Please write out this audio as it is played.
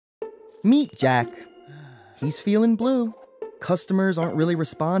Meet Jack. He's feeling blue. Customers aren't really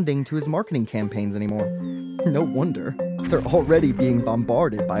responding to his marketing campaigns anymore. No wonder. They're already being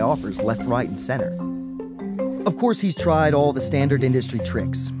bombarded by offers left, right, and center. Of course, he's tried all the standard industry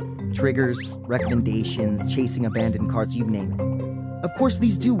tricks. Triggers, recommendations, chasing abandoned carts, you name it. Of course,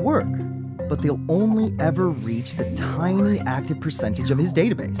 these do work, but they'll only ever reach the tiny active percentage of his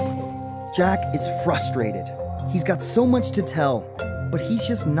database. Jack is frustrated. He's got so much to tell, but he's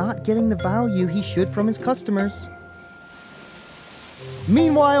just not getting the value he should from his customers.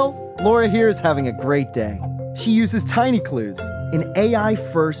 Meanwhile, Laura here is having a great day. She uses Tinyclues, an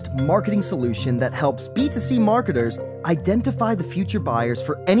AI-first marketing solution that helps B2C marketers identify the future buyers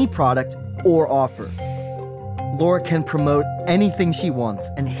for any product or offer. Laura can promote anything she wants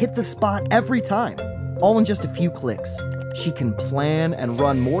and hit the spot every time, all in just a few clicks. She can plan and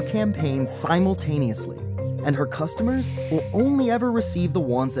run more campaigns simultaneously, and her customers will only ever receive the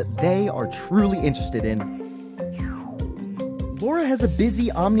ones that they are truly interested in. Laura has a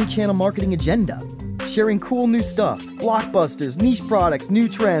busy omni-channel marketing agenda, sharing cool new stuff, blockbusters, niche products, new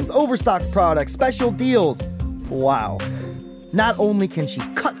trends, overstock products, special deals. Wow. Not only can she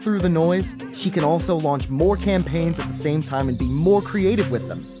cut through the noise, she can also launch more campaigns at the same time and be more creative with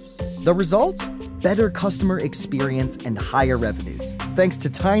them. The result? Better customer experience and higher revenues. Thanks to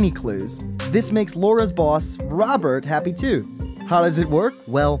Tinyclues, this makes Laura's boss, Robert, happy too. How does it work?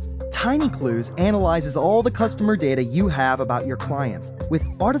 Well, Tinyclues analyzes all the customer data you have about your clients with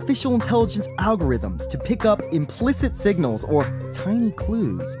artificial intelligence algorithms to pick up implicit signals, or tiny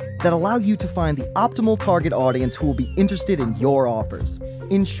clues, that allow you to find the optimal target audience who will be interested in your offers.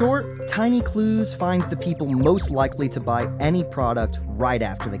 In short, Tinyclues finds the people most likely to buy any product right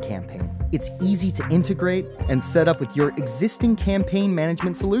after the campaign. It's easy to integrate and set up with your existing campaign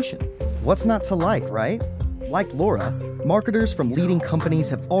management solution. What's not to like, right? Like Laura, marketers from leading companies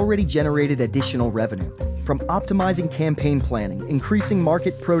have already generated additional revenue. From optimizing campaign planning, increasing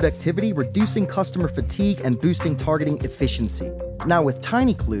market productivity, reducing customer fatigue, and boosting targeting efficiency. Now with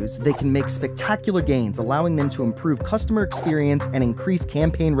Tinyclues, they can make spectacular gains, allowing them to improve customer experience and increase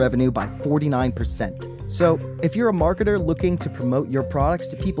campaign revenue by 49%. So, if you're a marketer looking to promote your products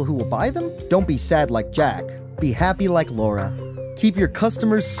to people who will buy them, don't be sad like Jack. Be happy like Laura. Keep your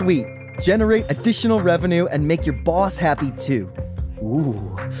customers sweet. Generate additional revenue and make your boss happy too.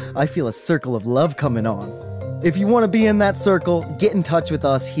 Ooh, I feel a circle of love coming on. If you want to be in that circle, get in touch with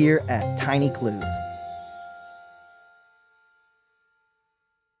us here at Tinyclues.